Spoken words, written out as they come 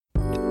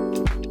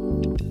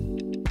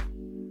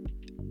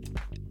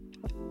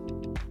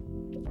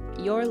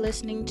You're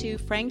listening to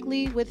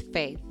Frankly with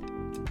Faith.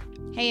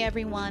 Hey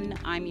everyone,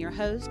 I'm your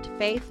host,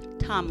 Faith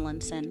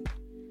Tomlinson.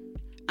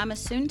 I'm a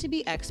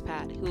soon-to-be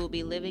expat who will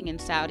be living in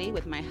Saudi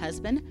with my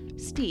husband,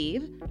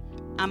 Steve.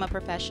 I'm a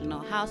professional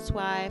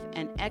housewife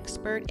and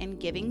expert in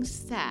giving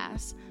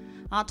sass.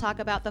 I'll talk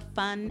about the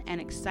fun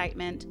and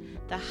excitement,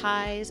 the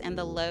highs and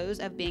the lows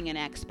of being an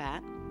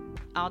expat.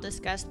 I'll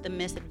discuss the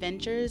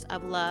misadventures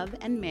of love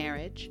and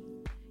marriage.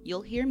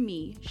 You'll hear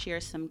me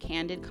share some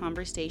candid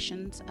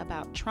conversations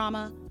about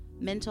trauma,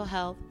 mental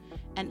health,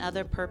 and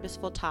other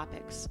purposeful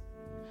topics.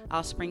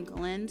 I'll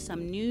sprinkle in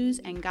some news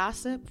and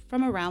gossip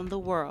from around the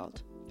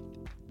world.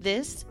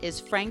 This is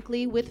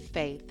Frankly with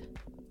Faith.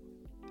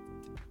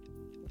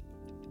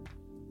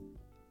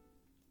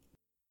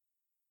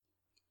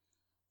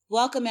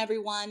 Welcome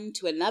everyone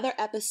to another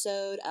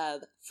episode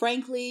of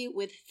Frankly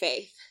with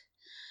Faith.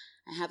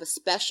 I have a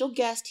special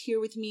guest here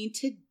with me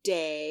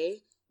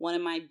today, one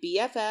of my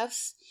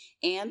BFFs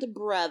and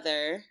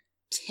brother,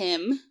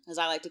 Tim, as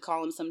I like to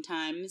call him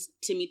sometimes,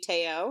 Timmy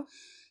Teo.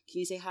 Can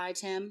you say hi,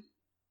 Tim?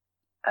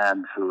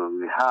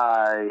 Absolutely.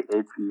 Hi,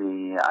 it's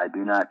me. I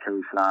do not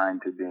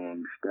co-sign to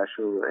being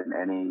special in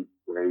any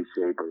way,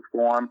 shape, or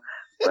form,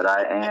 but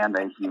I am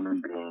a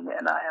human being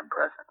and I am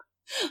present.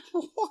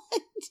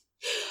 What?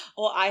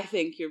 Well, I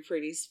think you're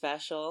pretty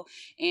special,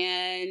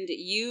 and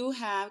you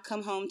have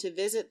come home to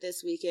visit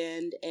this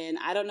weekend, and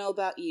I don't know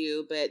about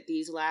you, but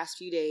these last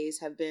few days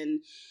have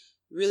been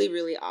really,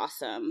 really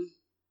awesome.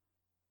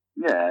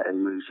 Yeah, it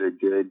was a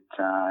good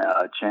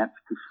chance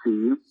to see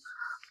you.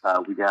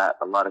 We got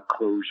a lot of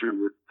closure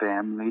with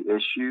family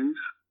issues.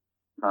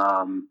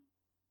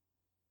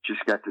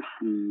 Just got to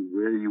see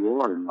where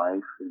you are in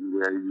life and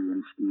where you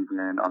and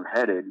Steven are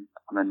headed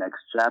on the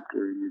next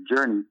chapter in your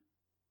journey.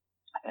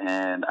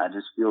 And I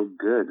just feel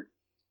good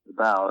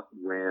about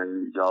where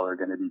y'all are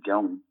going to be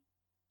going.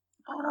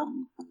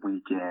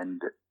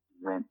 Weekend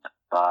went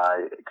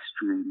by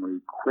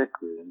extremely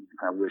quickly.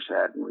 I wish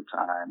I had more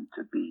time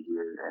to be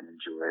here and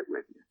enjoy it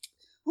with you.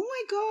 Oh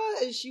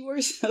my gosh, you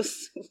were so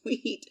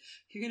sweet.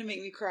 You're going to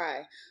make me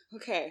cry.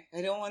 Okay,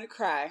 I don't want to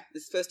cry.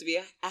 It's supposed to be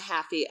a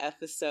happy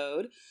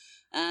episode.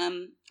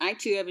 I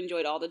too have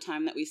enjoyed all the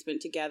time that we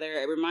spent together.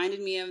 It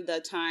reminded me of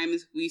the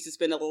times we used to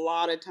spend a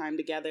lot of time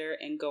together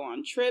and go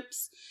on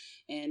trips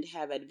and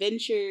have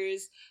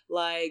adventures.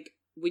 Like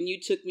when you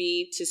took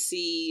me to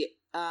see,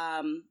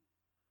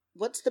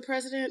 what's the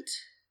president?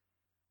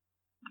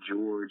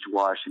 George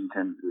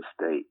Washington's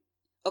estate.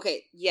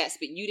 Okay, yes,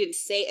 but you didn't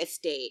say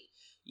estate.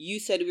 You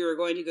said we were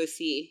going to go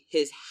see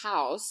his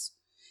house,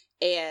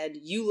 and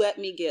you let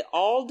me get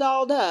all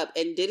dolled up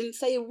and didn't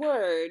say a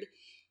word,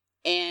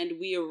 and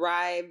we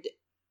arrived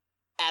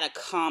at a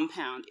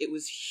compound. It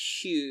was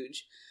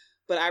huge,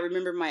 but I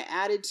remember my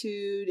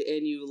attitude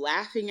and you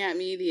laughing at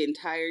me the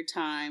entire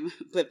time,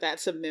 but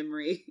that's a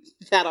memory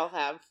that I'll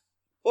have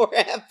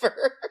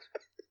forever.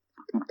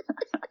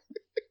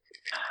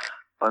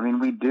 I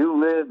mean, we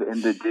do live in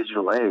the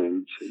digital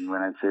age, and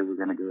when I say we're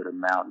going to go to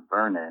Mount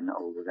Vernon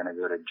or we're going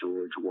to go to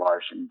George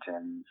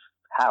Washington's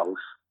house,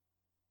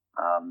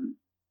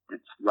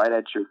 it's right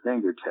at your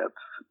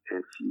fingertips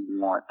if you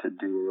want to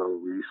do a little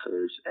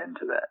research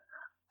into that.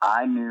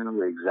 I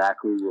knew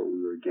exactly what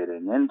we were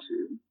getting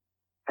into,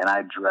 and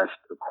I dressed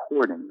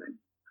accordingly.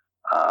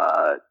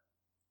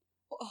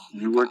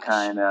 You were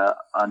kind of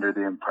under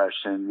the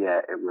impression,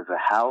 it was a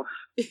house,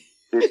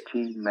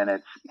 15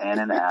 minutes in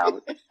and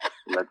out.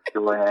 Let's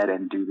go ahead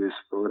and do this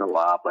photo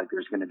op like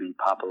there's going to be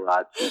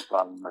paparazzi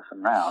following us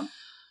around.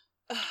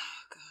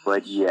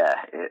 But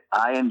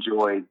I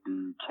enjoyed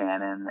the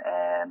cannon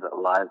and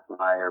live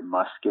fire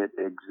musket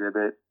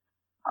exhibit.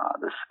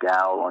 The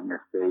scowl on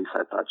your face,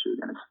 I thought you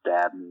were going to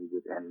stab me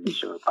with any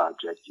sharp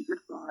object you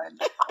could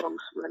find close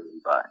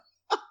readily by.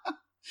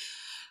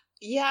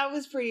 Yeah, I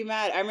was pretty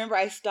mad. I remember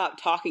I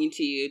stopped talking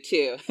to you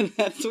too.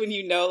 That's when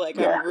you know,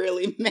 I'm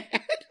really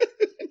mad.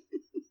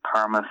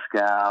 Perma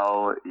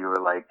scowl, you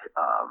were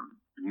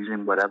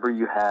using whatever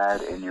you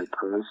had in your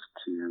purse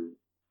to,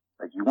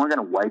 you weren't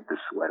going to wipe the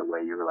sweat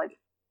away. You were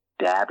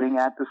dabbing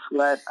at the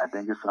sweat. I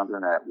think it's something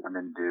that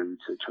women do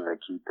to try to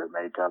keep their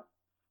makeup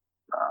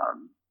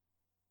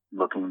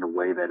looking the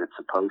way that it's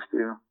supposed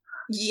to.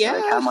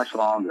 Yeah. How much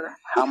longer?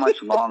 How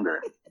much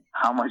longer?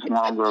 How much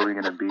longer are we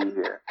going to be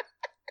here?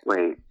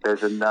 Wait,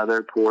 there's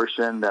another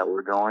portion that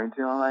we're going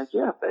to? I'm like,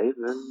 yeah, babe,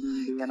 this is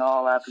going to be an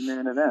all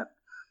afternoon event.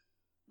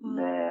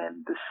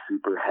 Man, the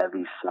super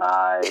heavy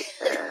sigh,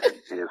 and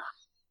if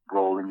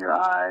rolling your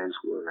eyes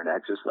were an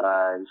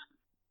exercise,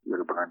 you would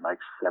have burned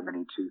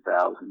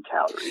 72,000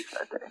 calories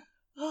that day.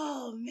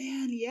 Oh,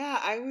 man, yeah,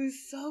 I was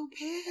so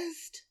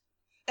pissed.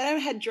 And I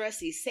had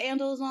dressy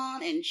sandals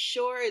on and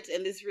shorts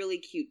and this really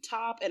cute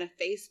top and a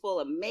face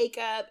full of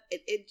makeup.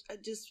 It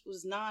just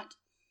was not...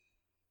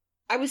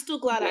 I was still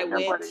glad I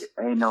went.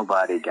 Ain't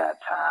nobody got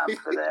time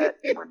for that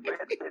when you're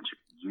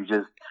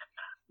adventure.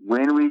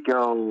 When we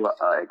go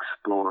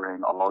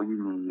exploring, all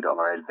you need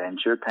are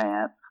adventure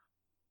pants,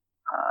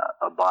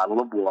 a bottle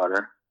of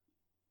water,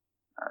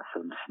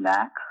 some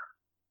snacks,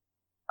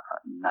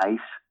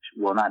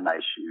 not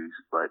nice shoes,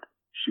 but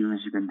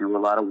shoes you can do a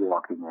lot of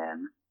walking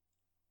in,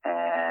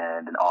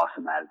 and an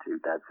awesome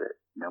attitude. That's it.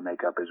 No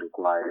makeup is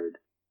required.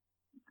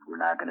 We're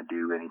not going to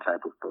do any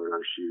type of photo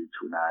shoots.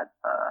 We're not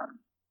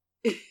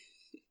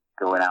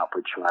going out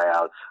for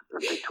tryouts or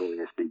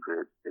Victoria's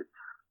Secret. It's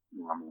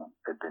normal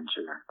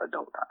adventure,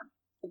 adult time.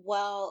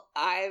 Well,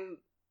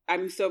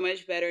 I'm so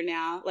much better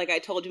now. Like I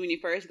told you when you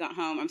first got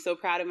home, I'm so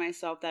proud of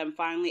myself that I'm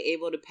finally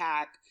able to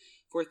pack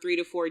for 3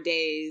 to 4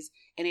 days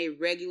in a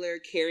regular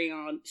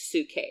carry-on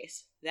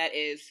suitcase. That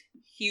is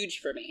huge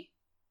for me.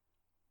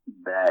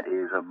 That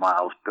is a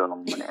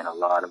milestone in a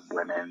lot of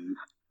women's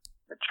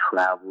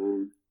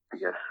travel, I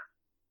guess,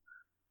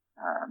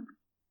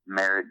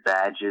 merit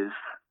badges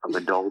of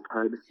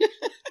adulthood.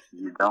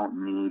 You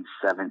don't need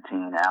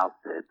 17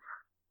 outfits.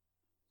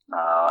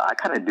 I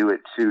kind of do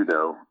it too,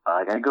 though.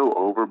 I go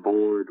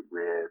overboard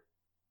with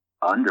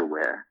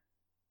underwear.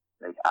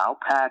 Like, I'll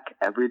pack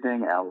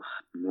everything else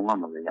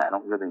normally. I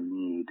don't really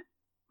need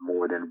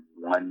more than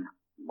one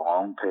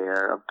long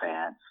pair of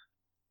pants,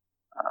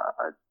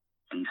 a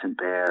decent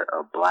pair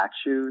of black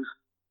shoes,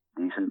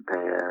 decent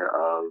pair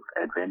of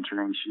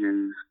adventuring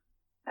shoes,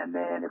 and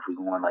then if we're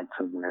going like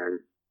somewhere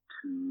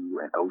to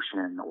an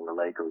ocean or a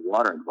lake or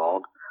water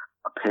involved,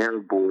 a pair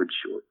of board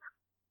shorts.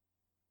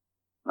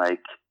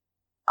 Like,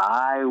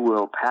 I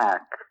will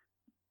pack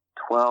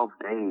 12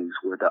 days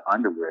worth of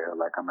underwear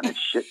like I'm going to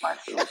shit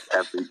myself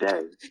every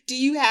day. Do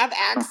you have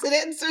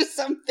accidents or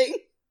something?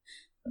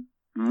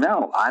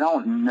 No, I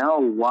don't know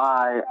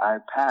why I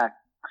pack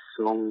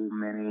so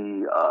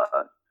many,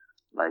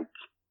 like,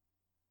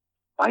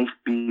 wife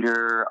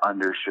beater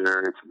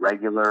undershirts,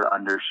 regular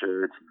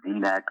undershirts,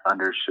 V-neck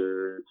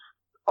undershirts,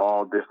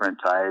 all different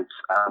types.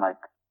 I don't like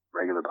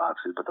regular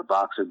boxers, but the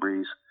boxer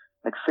briefs,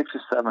 like 6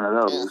 or 7 of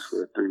those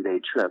for a 3-day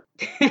trip.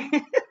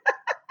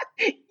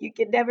 You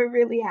can never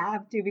really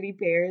have too many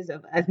pairs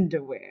of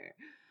underwear.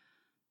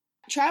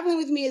 Traveling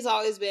with me has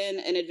always been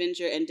an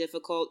adventure and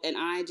difficult, and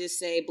I just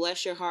say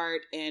bless your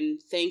heart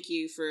and thank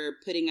you for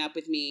putting up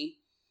with me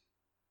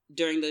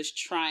during those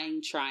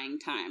trying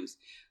times.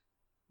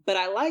 But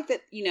I like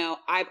that, you know,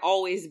 I've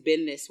always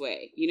been this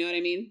way. You know what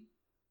I mean?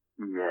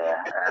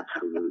 Yeah,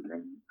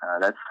 absolutely.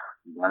 That's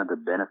one of the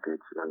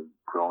benefits of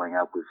growing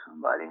up with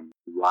somebody.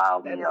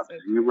 Rile me up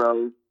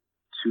 0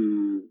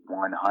 to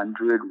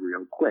 100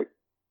 real quick.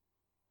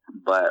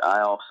 But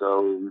I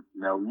also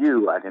know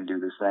you, I can do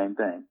the same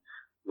thing.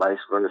 Vice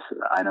versa.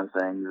 I know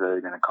things that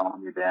are going to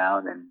calm you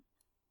down and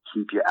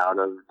keep you out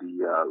of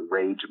the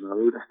rage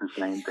mode. The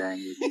same thing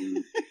with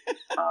you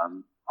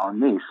on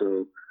me.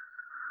 So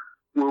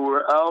when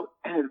we're out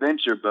in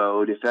adventure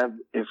mode,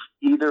 if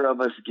either of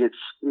us gets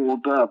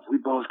spooled up, we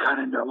both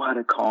kind of know how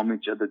to calm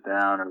each other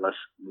down, or let's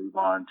move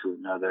on to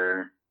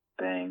another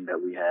thing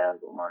that we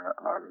have on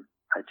our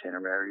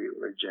itinerary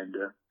or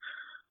agenda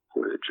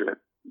for the trip.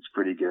 It's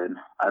pretty good.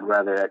 I'd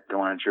rather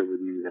go on a trip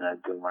with you than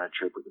I'd go on a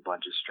trip with a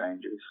bunch of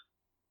strangers.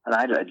 And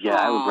I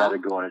would rather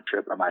go on a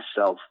trip by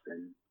myself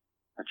than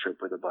a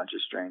trip with a bunch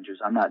of strangers.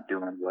 I'm not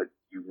doing what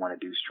you want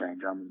to do,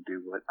 stranger. I'm going to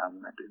do what I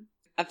want to do.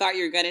 I thought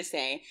you were going to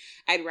say,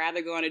 I'd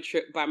rather go on a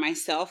trip by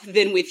myself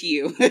than with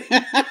you.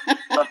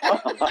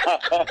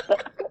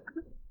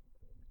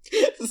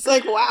 It's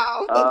like,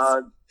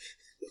 wow.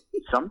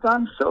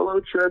 Sometimes solo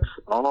trips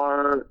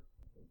are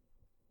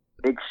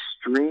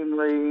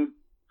extremely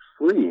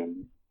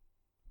freeing.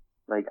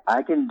 Like,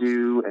 I can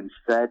do and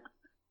set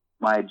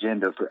my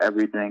agenda for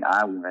everything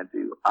I want to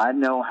do. I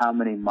know how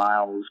many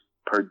miles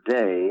per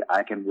day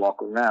I can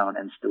walk around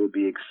and still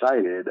be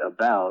excited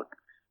about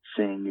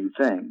seeing new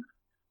things.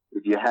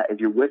 If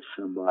you're with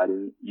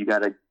somebody, you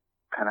got to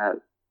kind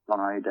of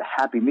find a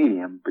happy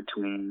medium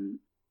between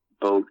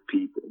both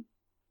people.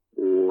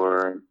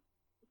 Or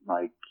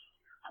like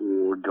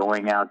for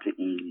going out to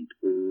eat,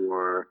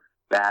 or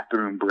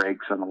bathroom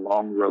breaks on a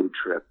long road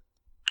trip,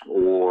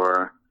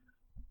 or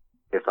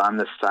if I'm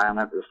the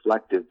silent,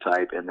 reflective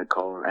type in the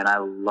car, and I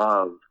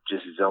love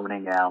just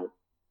zoning out,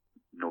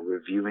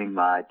 reviewing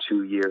my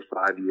 2-year,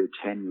 5-year,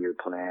 10-year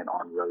plan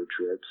on road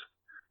trips.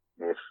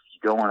 If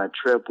you go on a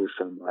trip with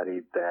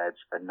somebody that's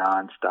a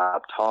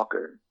nonstop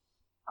talker,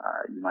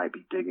 you might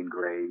be digging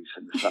graves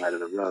on the side of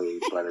the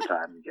road by the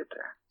time you get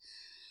there.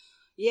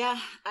 Yeah,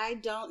 I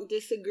don't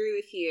disagree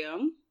with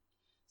you.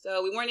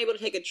 So we weren't able to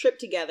take a trip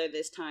together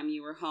this time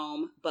you were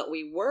home, but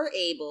we were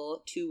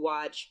able to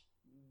watch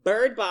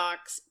Bird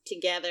Box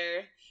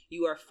together.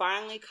 You are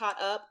finally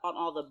caught up on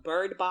all the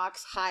Bird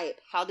Box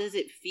hype. How does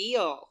it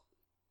feel?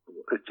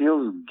 It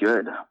feels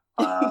good.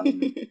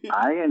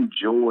 I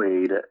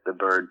enjoyed the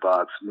Bird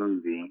Box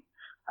movie.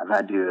 I've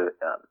had to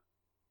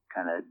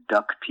kind of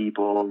duck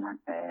people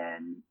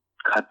and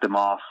cut them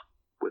off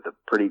with a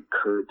pretty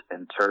curt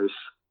and terse,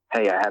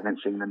 hey, I haven't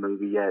seen the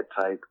movie yet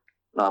type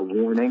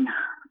warning.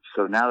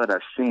 So now that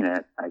I've seen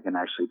it, I can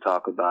actually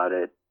talk about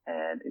it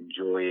and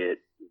enjoy it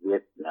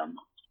with them.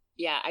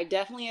 Yeah, I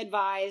definitely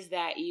advise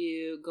that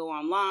you go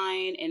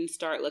online and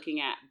start looking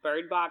at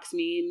Bird Box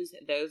memes.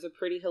 Those are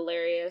pretty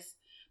hilarious.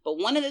 But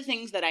one of the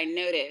things that I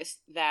noticed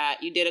that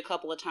you did a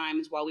couple of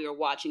times while we were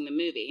watching the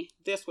movie,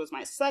 this was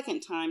my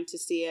second time to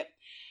see it,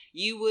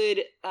 you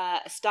would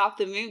stop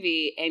the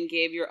movie and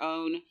give your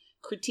own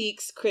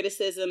critiques,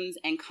 criticisms,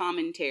 and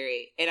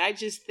commentary. And I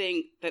just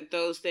think that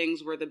those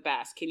things were the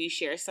best. Can you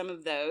share some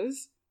of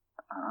those?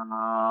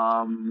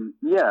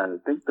 Yeah, I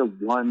think the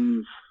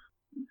ones,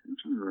 I'm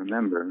trying to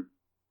remember,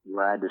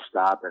 where I had to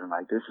stop and I'm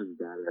like, this is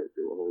better.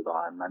 Hold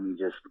on, let me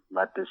just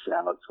let this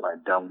out so I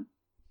don't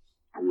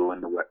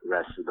ruin the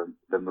rest of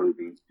the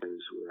movie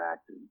because we're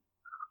acting.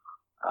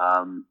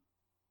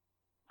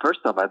 First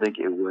off, I think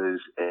it was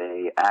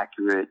a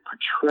accurate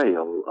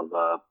portrayal of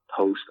a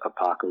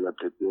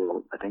post-apocalyptic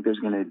world. I think there's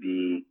going to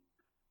be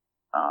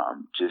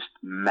just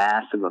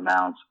massive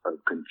amounts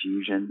of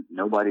confusion,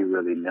 nobody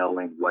really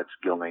knowing what's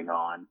going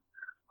on,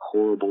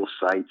 horrible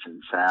sights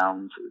and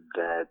sounds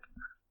that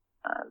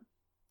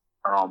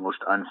are almost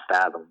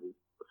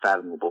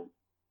unfathomable.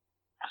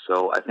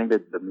 So I think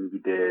that the movie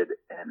did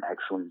an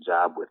excellent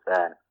job with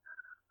that.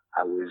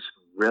 I was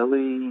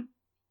really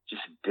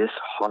just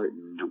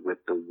disheartened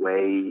with the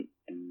way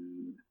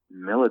the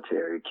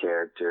military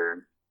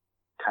character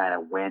kind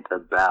of went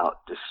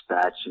about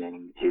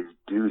dispatching his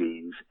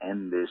duties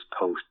in this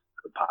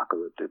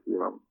post-apocalyptic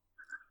world.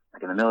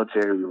 Like in the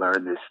military, we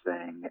learned this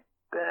thing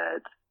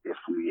that if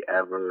we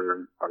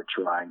ever are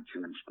trying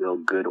to instill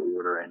good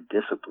order and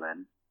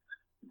discipline,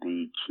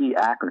 the key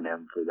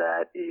acronym for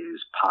that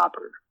is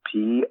POPPER. Popper.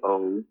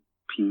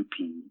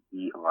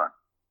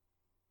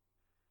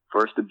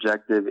 First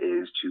objective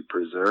is to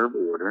preserve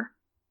order.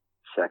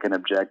 Second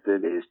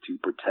objective is to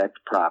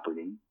protect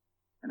property.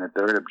 And the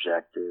third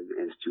objective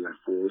is to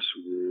enforce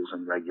rules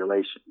and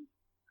regulations.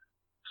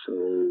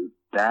 So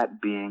that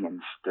being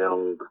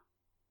instilled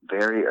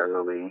very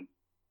early,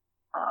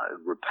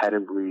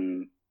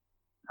 repetitively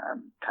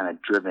kind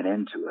of driven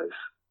into us,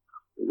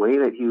 the way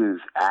that he was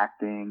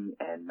acting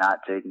and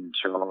not taking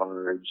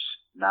charge,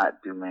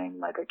 not doing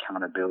like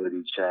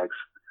accountability checks,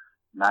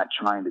 not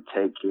trying to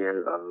take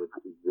care of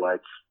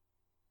what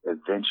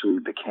eventually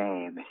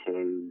became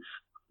his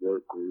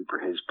work group or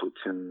his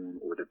platoon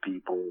or the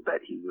people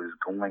that he was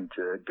going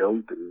to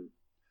go through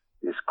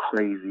this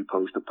crazy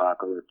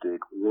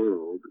post-apocalyptic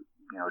world,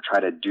 try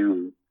to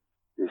do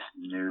this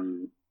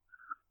new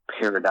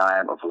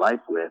paradigm of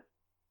life with,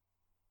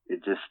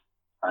 it just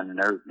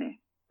unnerved me,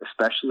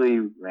 especially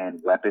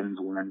when weapons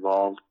were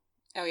involved.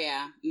 Oh,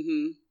 yeah.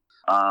 Mm-hmm.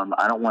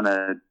 I don't want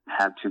to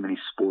have too many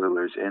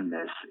spoilers in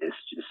this. It's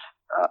just,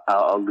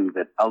 I'll leave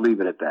it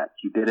at that.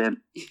 He didn't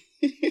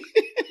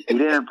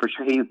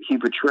portray, he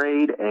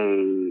portrayed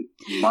a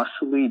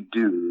muscly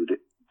dude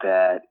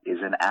that is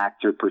an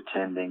actor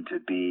pretending to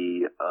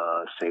be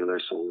a sailor,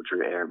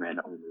 soldier, airman,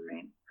 or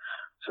Marine.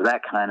 So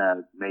that kind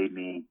of made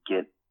me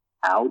get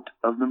out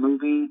of the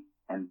movie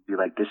and be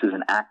like, this is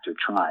an actor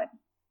trying.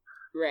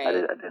 Right.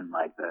 I didn't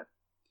like that.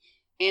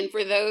 And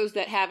for those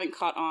that haven't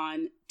caught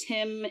on,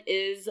 Tim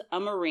is a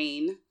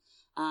Marine.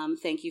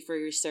 Thank you for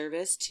your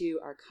service to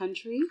our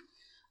country.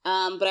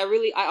 But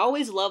I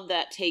always love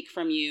that take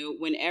from you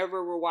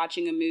whenever we're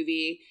watching a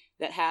movie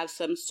that has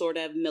some sort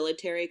of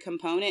military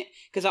component,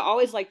 because I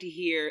always like to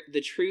hear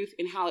the truth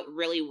and how it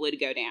really would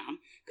go down.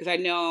 Because I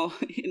know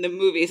in the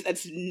movies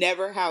that's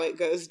never how it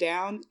goes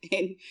down,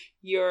 and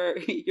your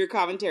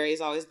commentary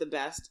is always the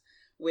best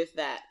with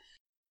that.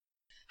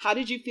 How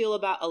did you feel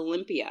about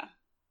Olympia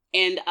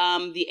and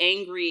the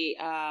angry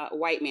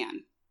white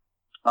man?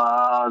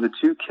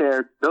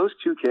 Those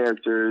two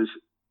characters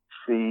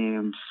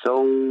seemed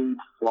so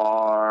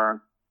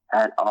far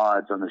at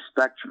odds on the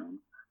spectrum.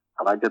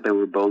 I like that they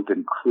were both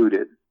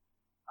included.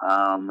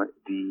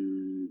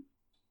 The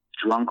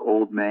drunk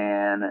old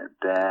man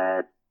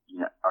that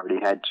already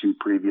had 2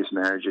 previous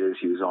marriages.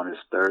 He was on his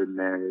 3rd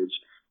marriage.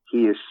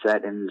 He is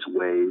set in his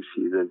ways.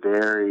 He's a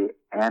very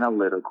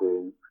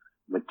analytical,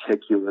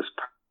 meticulous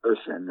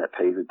person that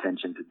pays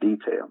attention to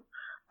detail.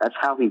 That's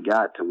how he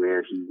got to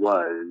where he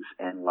was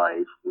in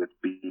life with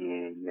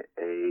being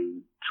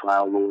a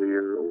trial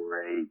lawyer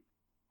or a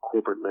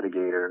corporate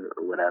litigator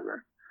or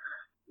whatever.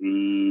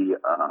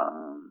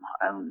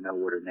 I don't know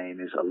what her name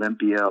is,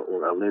 Olympia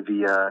or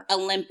Olivia.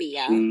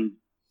 Olympia.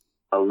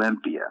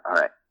 Olympia, all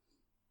right.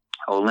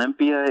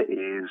 Olympia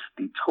is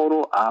the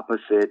total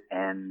opposite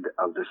end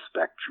of the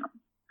spectrum.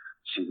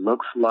 She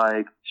looks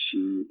like she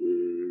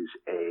is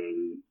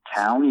a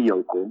town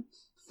yokel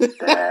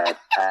that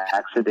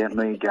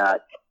accidentally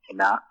got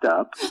knocked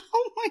up.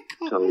 Oh my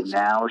God. So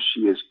now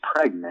she is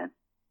pregnant.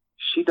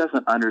 She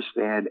didn't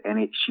understand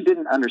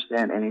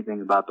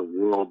anything about the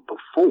world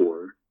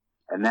before,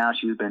 and now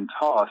she's been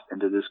tossed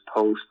into this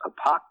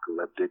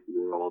post-apocalyptic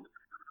world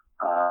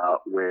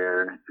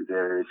where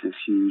there's this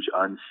huge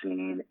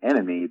unseen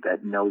enemy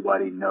that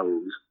nobody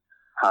knows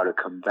how to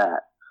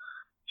combat.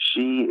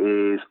 She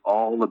is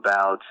all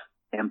about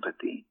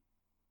empathy.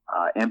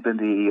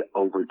 Empathy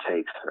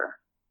overtakes her.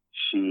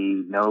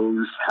 She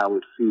knows how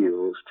it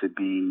feels to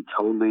be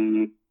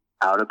totally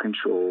out of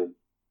control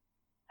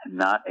and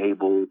not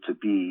able to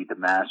be the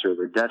master of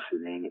her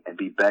destiny and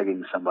be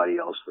begging somebody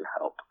else for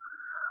help.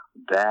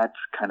 That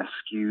kind of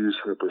skews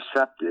her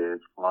perspective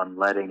on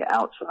letting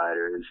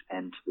outsiders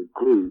into the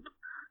group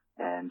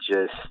and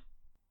just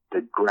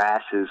the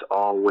grass is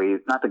always,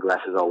 not the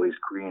grass is always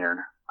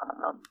greener.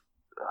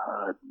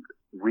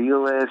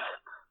 Realist,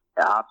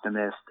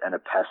 optimist, and a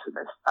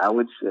pessimist. I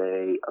would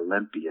say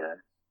Olympia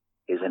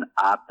is an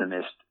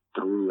optimist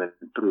through and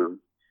through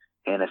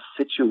in a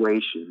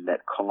situation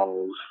that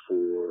calls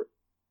for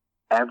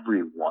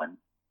everyone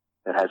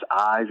that has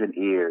eyes and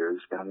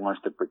ears and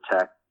wants to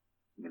protect,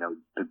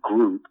 the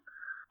group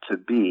to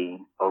be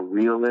a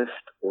realist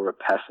or a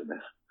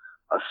pessimist.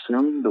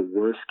 Assume the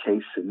worst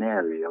case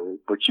scenario,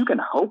 but you can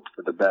hope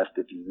for the best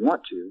if you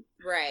want to.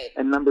 Right.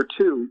 And number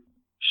two,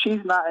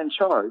 she's not in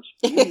charge.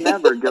 You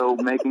never go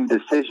making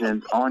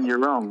decisions on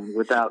your own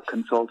without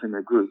consulting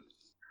a group.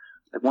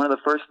 Like one of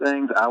the first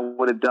things I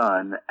would have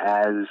done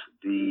as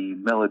the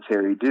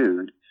military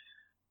dude,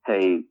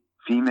 hey,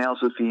 females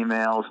with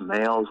females,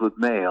 males with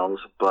males,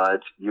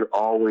 but you're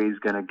always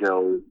going to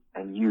go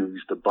and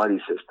use the buddy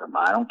system.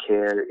 I don't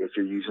care if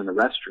you're using the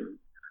restroom.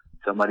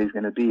 Somebody's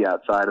going to be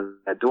outside of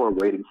that door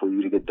waiting for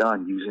you to get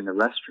done using the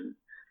restroom.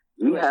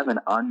 We have an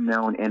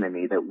unknown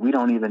enemy that we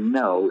don't even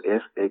know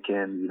if it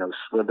can,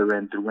 slither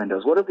in through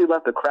windows. What if we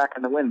left a crack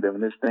in the window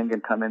and this thing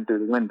can come in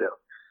through the window?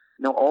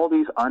 All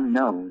these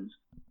unknowns,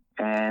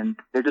 and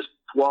they're just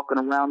walking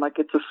around like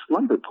it's a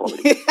slumber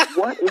party.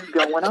 What is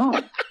going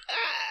on?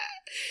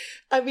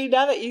 I mean,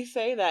 now that you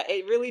say that,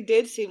 it really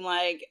did seem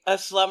like a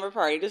slumber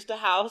party, just a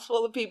house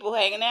full of people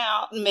hanging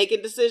out and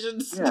making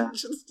decisions. Yeah.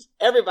 Just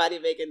everybody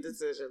making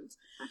decisions.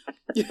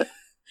 This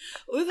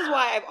is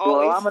why I've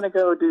always... Well, I'm going to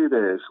go do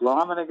this. Well,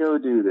 I'm going to go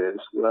do this.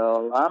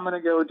 Well, I'm going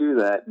to go do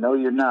that. No,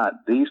 you're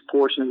not. These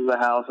portions of the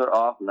house are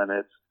off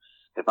limits.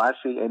 If I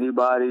see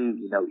anybody,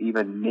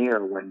 even near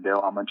a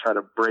window, I'm going to try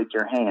to break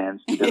your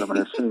hands because I'm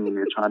going to assume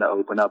you're trying to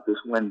open up this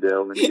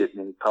window and get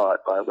me caught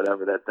by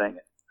whatever that thing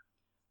is.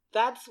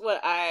 That's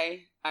what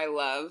I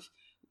love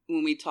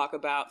when we talk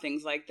about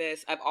things like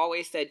this. I've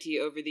always said to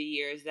you over the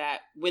years that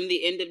when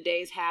the end of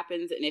days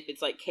happens, and if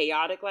it's like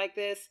chaotic like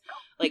this,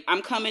 like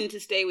I'm coming to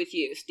stay with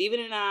you. Stephen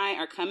and I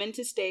are coming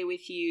to stay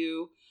with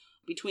you.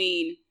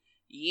 Between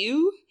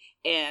you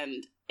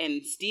and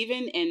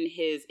Stephen and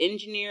his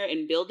engineer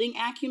and building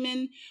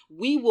acumen,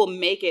 we will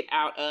make it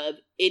out of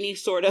any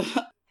sort of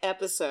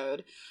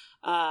episode.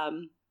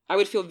 I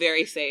would feel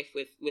very safe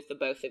with the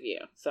both of you.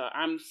 So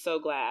I'm so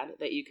glad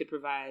that you could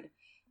provide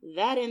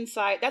that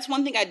insight. That's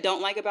one thing I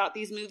don't like about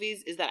these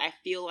movies is that I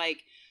feel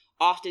like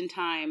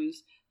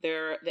oftentimes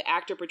the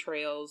actor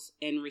portrayals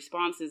and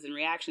responses and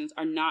reactions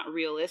are not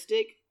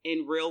realistic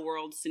in real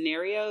world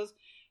scenarios.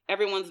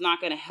 Everyone's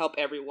not going to help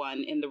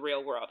everyone in the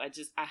real world.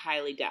 I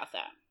highly doubt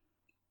that.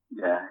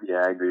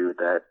 Yeah, I agree with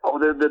that. Oh,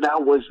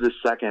 that was the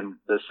second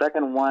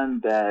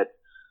one that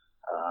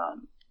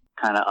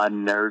kind of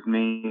unnerved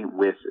me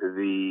with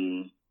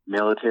the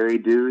military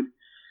dude.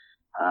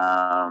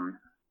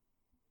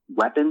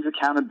 Weapons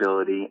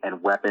accountability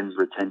and weapons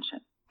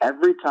retention.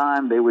 Every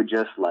time they would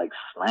just like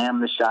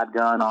slam the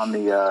shotgun on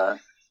the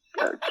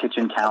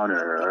kitchen counter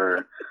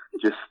or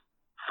just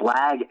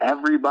flag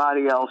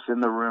everybody else in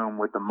the room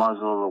with the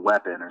muzzle of a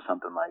weapon or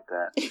something like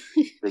that.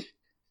 Like,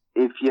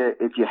 if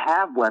you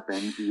have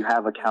weapons, you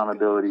have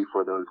accountability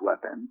for those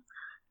weapons.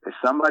 If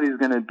somebody's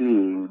going to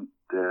be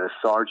the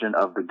sergeant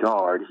of the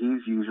guard,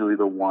 he's usually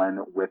the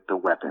one with the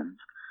weapons.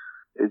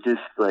 It's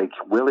just like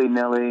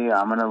willy-nilly,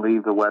 I'm going to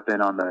leave the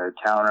weapon on the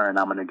counter and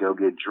I'm going to go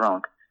get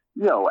drunk.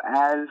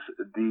 As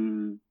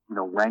the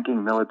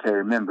ranking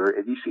military member,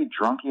 if you see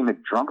Drunky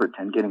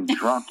McDrunkerton getting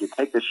drunk, you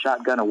take the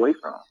shotgun away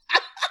from him.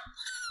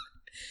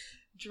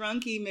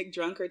 Drunky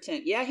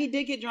McDrunkerton. Yeah, he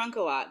did get drunk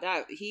a lot.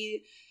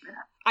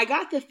 I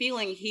got the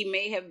feeling he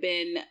may have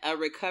been a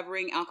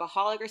recovering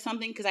alcoholic or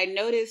something because I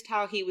noticed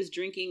how he was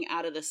drinking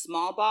out of the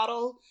small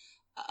bottle,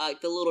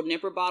 like the little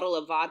nipper bottle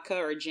of vodka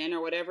or gin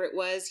or whatever it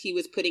was. He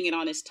was putting it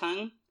on his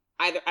tongue.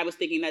 I was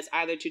thinking that's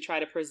either to try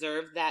to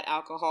preserve that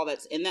alcohol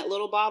that's in that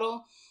little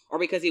bottle or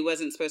because he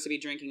wasn't supposed to be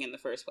drinking in the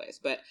first place.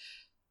 But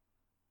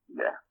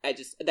yeah,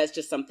 that's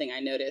just something I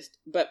noticed.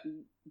 But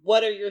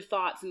what are your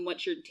thoughts and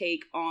what's your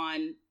take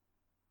on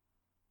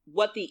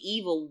what the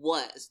evil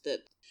was?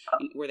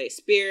 Were they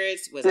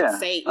spirits? Was it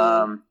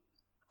Satan?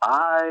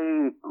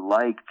 I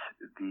liked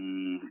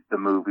the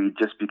movie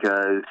just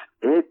because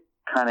it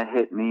kind of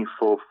hit me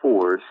full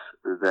force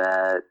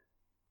that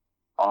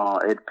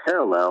it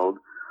paralleled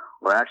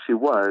or actually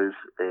was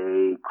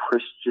a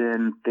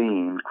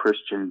Christian-themed,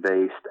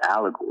 Christian-based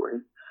allegory.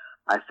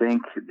 I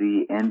think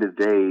the end of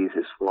days,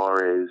 as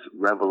far as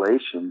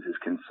Revelations is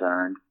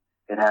concerned,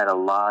 it had a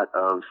lot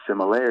of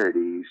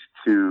similarities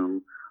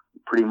to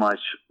pretty much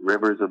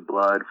rivers of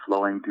blood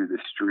flowing through the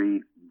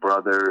street,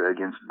 brother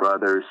against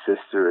brother,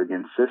 sister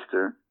against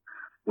sister.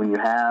 When you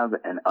have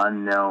an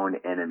unknown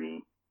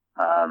enemy,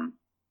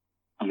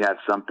 you have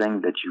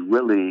something that you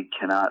really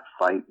cannot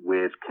fight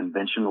with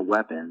conventional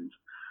weapons.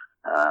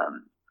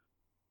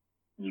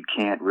 You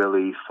can't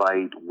really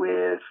fight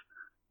with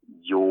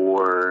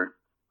your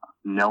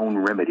known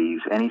remedies,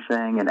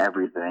 anything and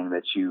everything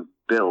that you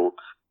built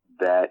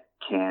that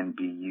can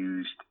be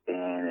used in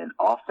an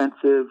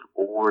offensive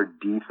or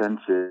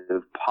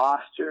defensive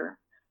posture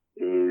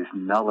is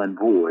null and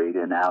void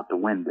and out the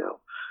window.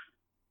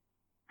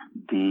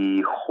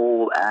 the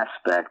whole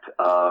aspect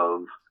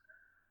of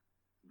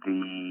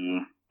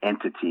the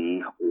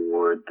entity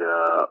or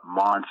the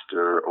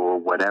monster or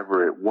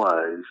whatever it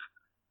was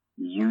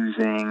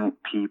using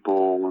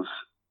people's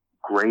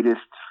greatest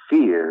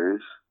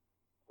fears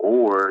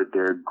or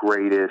their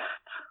greatest,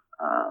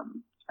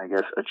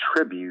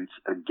 attributes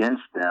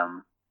against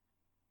them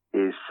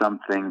is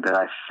something that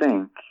I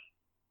think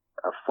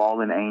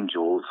fallen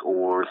angels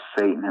or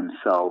Satan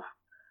himself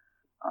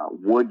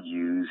would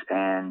use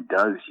and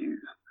does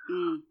use.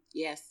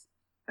 Yes.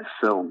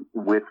 So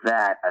with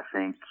that, I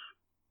think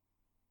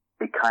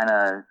it kind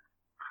of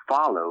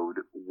followed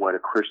what a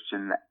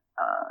Christian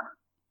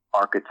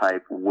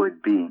archetype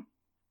would be.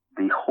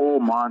 The whole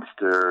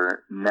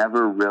monster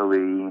never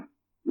really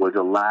was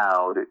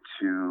allowed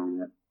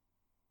to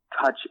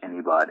touch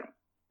anybody.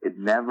 It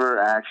never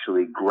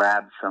actually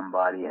grabbed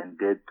somebody and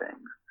did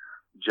things.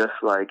 Just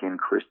like in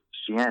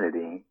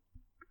Christianity,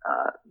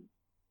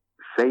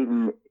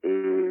 Satan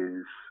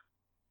is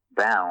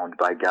bound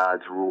by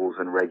God's rules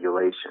and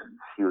regulations.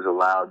 He was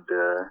allowed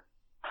to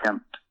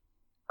tempt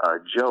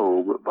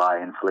Job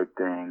by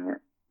inflicting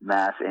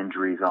mass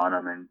injuries on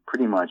him and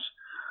pretty much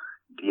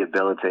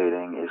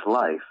debilitating his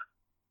life.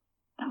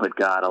 But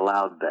God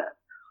allowed that.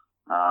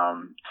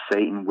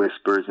 Satan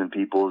whispers in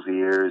people's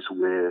ears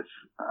with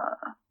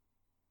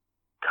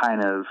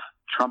kind of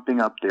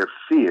trumping up their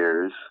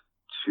fears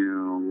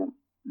to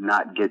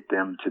not get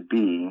them to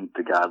be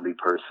the godly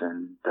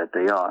person that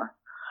they are.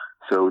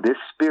 So this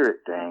spirit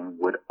thing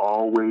would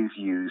always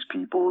use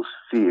people's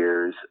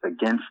fears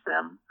against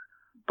them,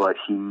 but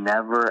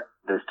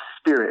the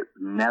spirit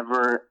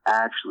never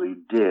actually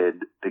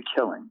did the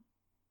killing.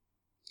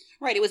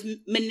 Right. It was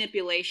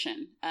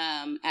manipulation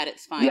at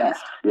its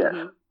finest. Yes.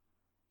 Mm-hmm.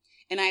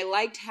 And I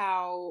liked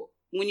how,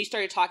 when you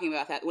started talking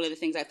about that, one of the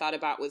things I thought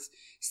about was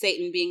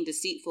Satan being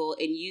deceitful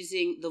and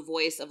using the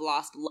voice of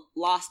lost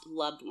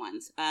loved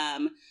ones.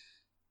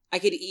 I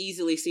could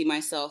easily see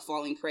myself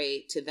falling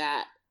prey to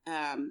that.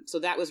 So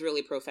that was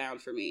really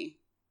profound for me.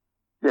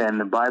 Yeah, in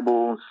the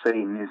Bible,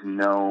 Satan is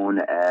known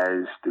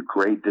as the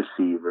great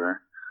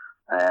deceiver,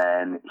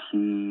 and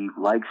he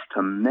likes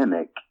to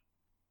mimic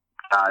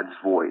God's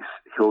voice.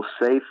 He'll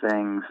say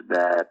things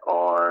that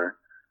are,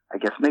 I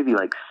guess, maybe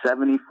like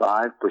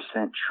 75%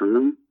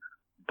 true,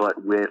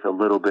 but with a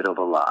little bit of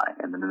a lie.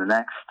 And then the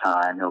next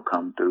time he'll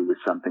come through with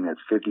something that's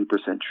 50%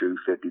 true,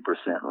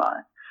 50%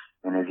 lie.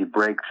 And as he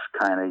breaks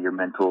kind of your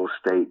mental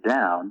state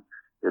down,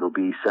 it'll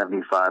be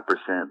 75%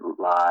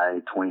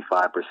 lie,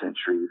 25%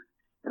 truth.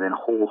 And then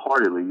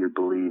wholeheartedly you're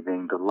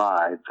believing the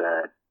lie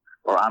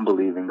I'm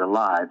believing the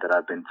lie that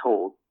I've been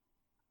told.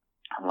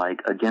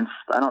 Like against,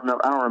 I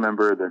don't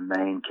remember the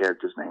main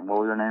character's name.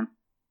 What was her name?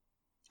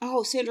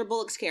 Oh, Sandra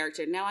Bullock's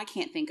character. Now I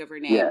can't think of her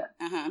name.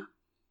 Yeah.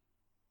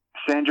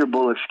 Sandra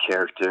Bullock's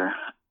character,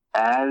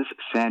 as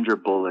Sandra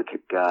Bullock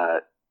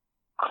got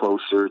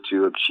closer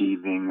to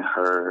achieving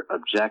her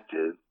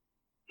objective,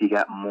 he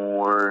got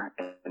more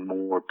and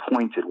more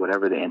pointed,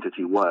 whatever the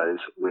entity was,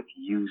 with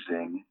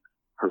using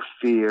her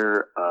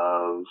fear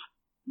of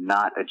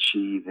not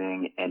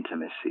achieving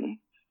intimacy.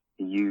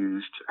 He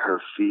used her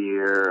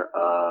fear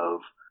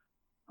of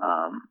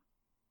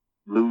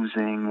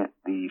losing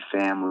the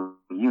family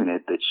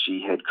unit that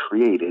she had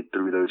created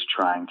through those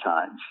trying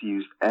times. He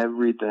used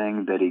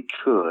everything that he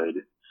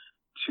could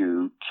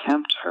to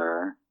tempt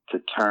her to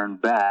turn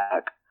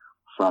back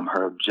from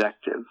her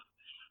objective.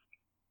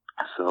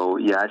 So,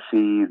 yeah, I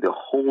see the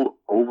whole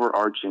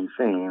overarching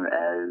theme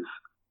as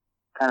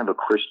kind of a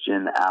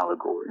Christian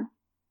allegory.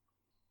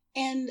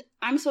 And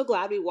I'm so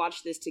glad we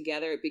watched this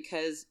together,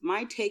 because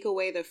my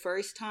takeaway the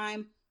first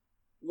time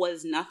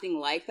was nothing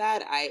like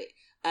that.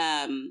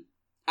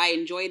 I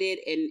enjoyed it,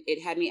 and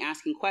it had me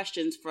asking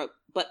questions,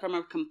 but from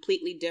a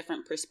completely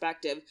different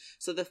perspective.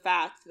 So the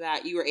fact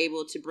that you were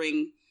able to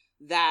bring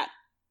that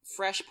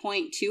fresh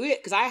point to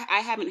it, because I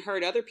haven't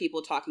heard other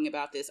people talking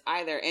about this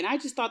either, and I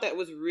just thought that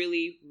was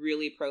really,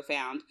 really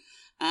profound.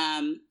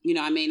 I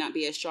may not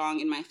be as strong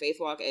in my faith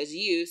walk as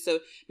you, so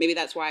maybe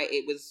that's why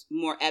it was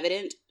more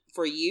evident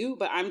for you,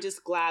 but I'm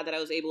just glad that I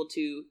was able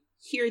to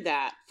hear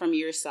that from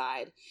your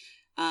side.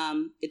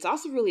 It's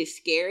also really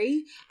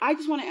scary. I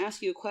just want to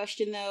ask you a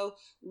question though.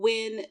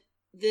 When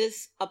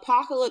this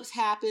apocalypse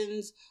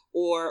happens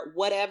or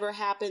whatever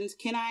happens,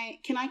 can I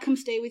come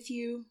stay with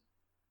you?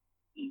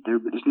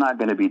 There's not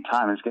going to be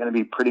time. It's going to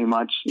be pretty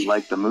much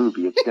like the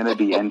movie. It's going to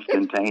be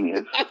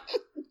instantaneous.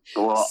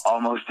 Well,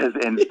 almost as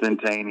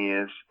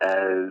instantaneous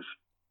as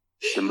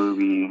the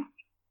movie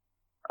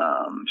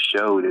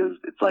showed.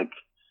 It's like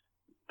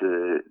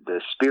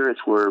the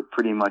spirits were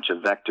pretty much a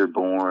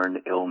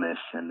vector-borne illness,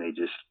 and they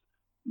just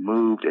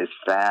moved as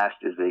fast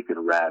as they could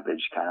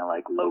ravage, kind of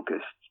like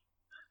locusts.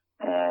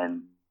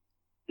 And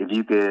if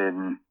you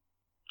can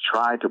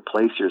try to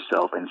place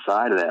yourself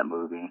inside of that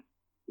movie,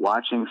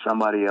 watching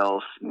somebody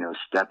else,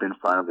 step in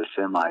front of a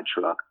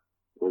semi-truck,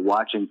 or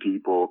watching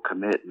people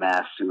commit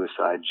mass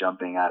suicide,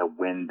 jumping out of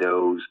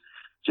windows,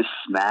 just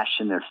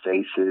smashing their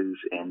faces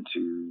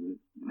into,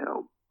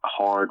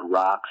 hard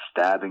rocks,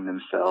 stabbing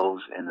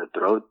themselves in the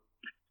throat.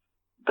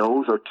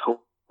 Those are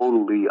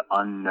totally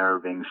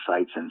unnerving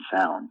sights and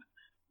sounds.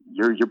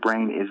 Your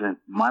brain isn't,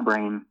 my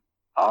brain,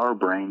 our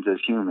brains as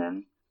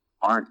humans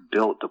aren't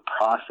built to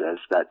process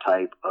that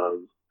type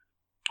of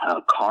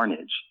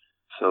carnage.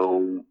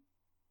 So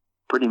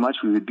pretty much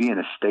we would be in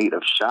a state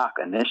of shock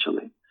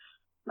initially.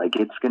 Like,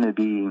 it's going to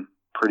be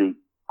pretty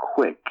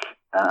quick.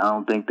 And I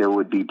don't think there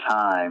would be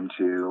time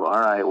to, all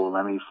right, well,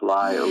 let me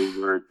fly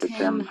over to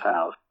Tim's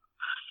house.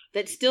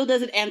 That still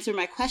doesn't answer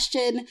my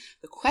question.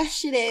 The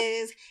question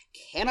is,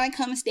 can I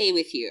come stay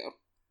with you?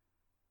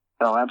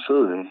 Oh,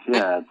 absolutely.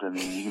 Yeah, I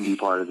mean, you can be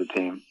part of the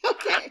team.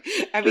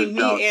 Okay. I mean,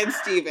 me and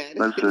Steven.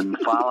 Listen,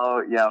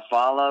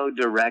 follow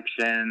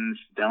directions.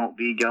 Don't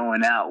be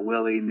going out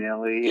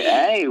willy-nilly.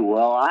 Hey,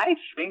 well, I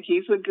think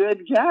he's a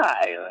good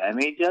guy. Let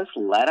me just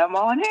let him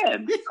on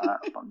in.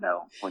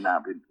 No, we're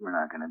not going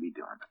to be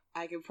doing that.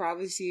 I can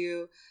promise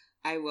you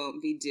I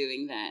won't be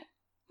doing that.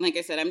 Like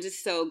I said, I'm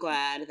just so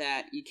glad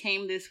that you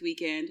came this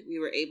weekend. We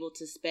were able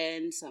to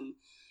spend some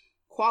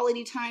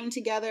quality time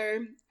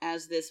together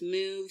as this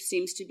move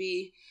seems to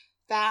be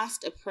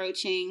fast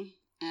approaching.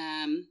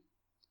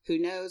 Who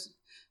knows?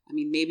 I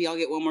mean, maybe I'll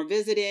get one more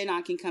visit in.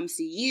 I can come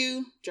see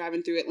you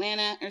driving through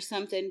Atlanta or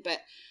something. But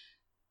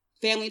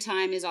family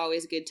time is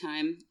always a good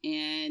time.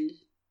 And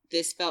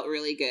this felt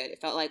really good.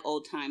 It felt like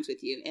old times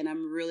with you. And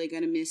I'm really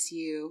going to miss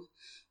you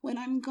when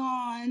I'm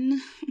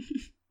gone.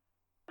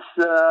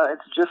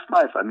 It's just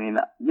life. I mean,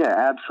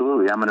 yeah,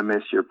 absolutely. I'm going to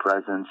miss your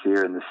presence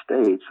here in the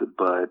States,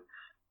 but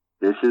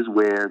this is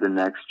where the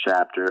next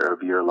chapter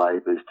of your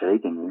life is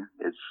taking you.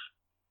 It's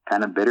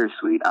kind of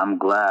bittersweet. I'm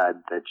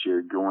glad that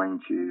you're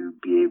going to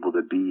be able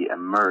to be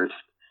immersed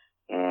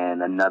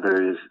in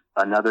another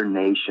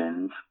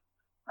nation's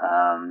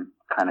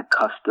kind of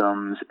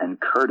customs and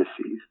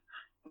courtesies.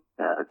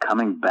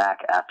 Coming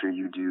back after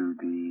you do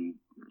the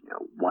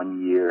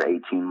 1 year,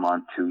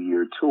 18-month,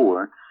 2-year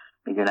tour,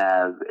 you're going to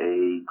have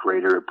a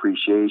greater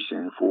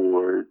appreciation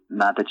for,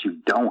 not that you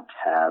don't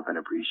have an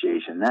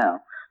appreciation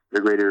now, a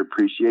greater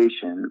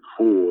appreciation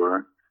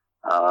for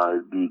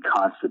the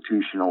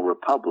constitutional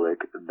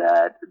republic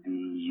that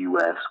the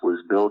U.S.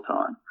 was built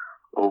on.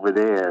 Over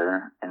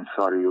there in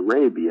Saudi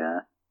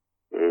Arabia,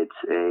 it's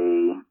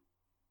a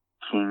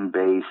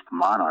king-based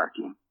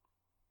monarchy.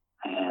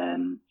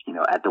 And,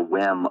 at the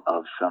whim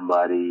of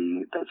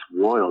somebody that's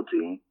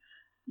royalty,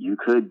 you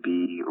could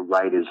be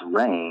right as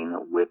rain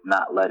with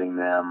not letting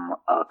them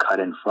cut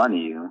in front of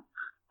you,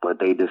 but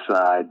they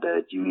decide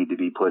that you need to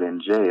be put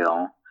in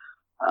jail.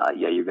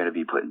 You're going to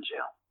be put in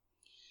jail.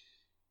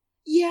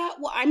 Yeah,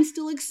 well, I'm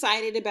still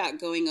excited about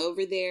going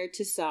over there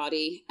to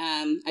Saudi.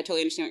 I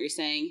totally understand what you're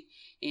saying,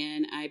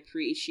 and I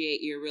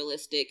appreciate your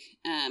realistic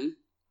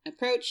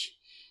approach.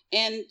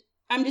 And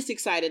I'm just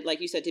excited, like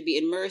you said, to be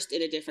immersed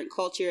in a different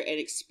culture and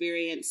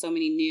experience so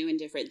many new and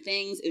different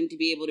things, and to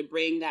be able to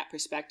bring that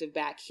perspective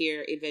back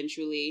here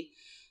eventually,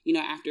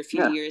 after a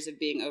few years of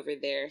being over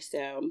there.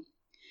 So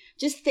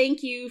just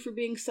thank you for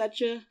being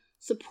such a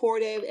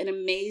supportive and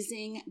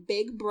amazing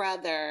big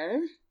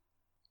brother.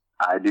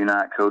 I do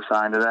not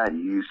co-sign to that. You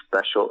used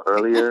special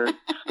earlier.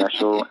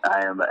 Special.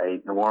 I am a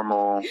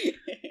normal,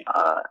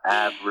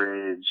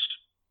 average,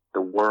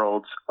 the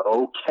world's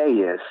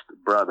okayest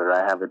brother.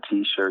 I have a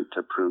T-shirt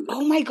to prove it.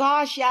 Oh my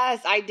gosh,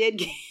 yes, I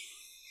did.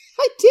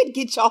 I did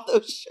get y'all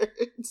those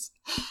shirts.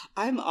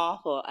 I'm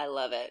awful. I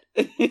love it.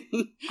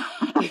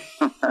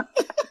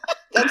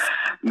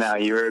 Now,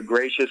 you're a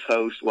gracious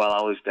host while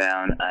I was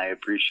down. I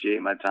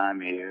appreciate my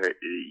time here.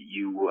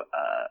 You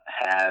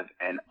have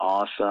an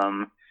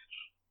awesome,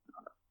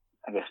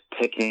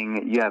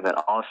 you have an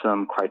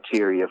awesome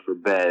criteria for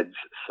beds.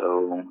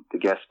 So the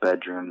guest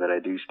bedroom that I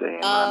do stay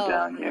in when I'm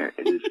down here,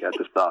 it has got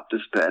the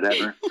softest bed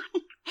ever.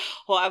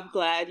 Well, I'm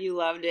glad you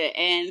loved it.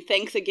 And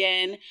thanks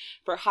again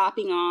for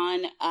hopping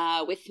on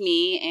with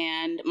me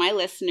and my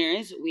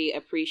listeners. We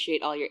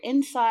appreciate all your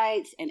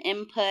insights and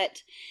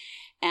input.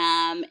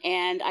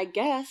 And I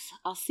guess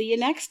I'll see you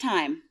next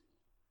time.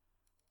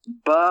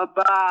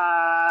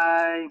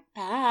 Bye-bye.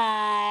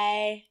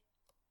 Bye.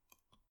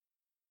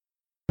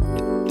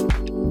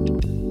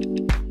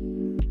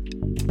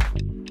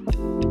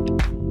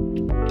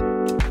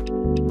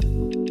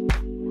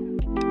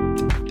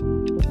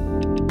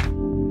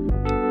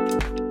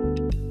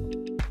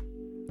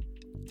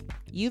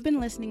 You've been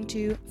listening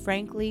to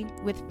Frankly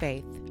with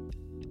Faith.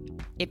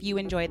 If you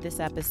enjoyed this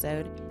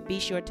episode, be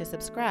sure to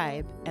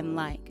subscribe and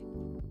like.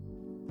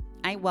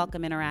 I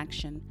welcome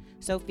interaction,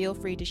 so feel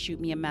free to shoot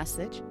me a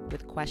message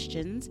with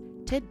questions,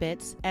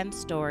 tidbits, and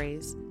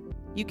stories.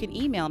 You can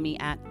email me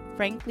at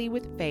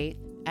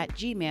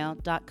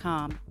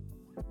franklywithfaith@gmail.com.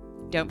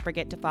 Don't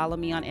forget to follow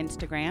me on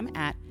Instagram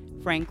at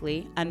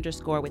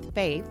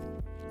frankly_with_faith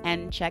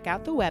and check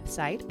out the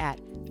website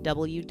at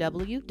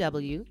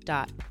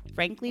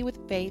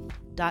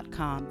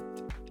www.franklywithfaith.com.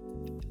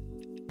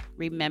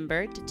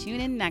 Remember to tune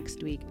in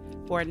next week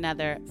for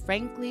another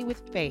Frankly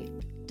with Faith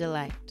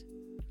delight.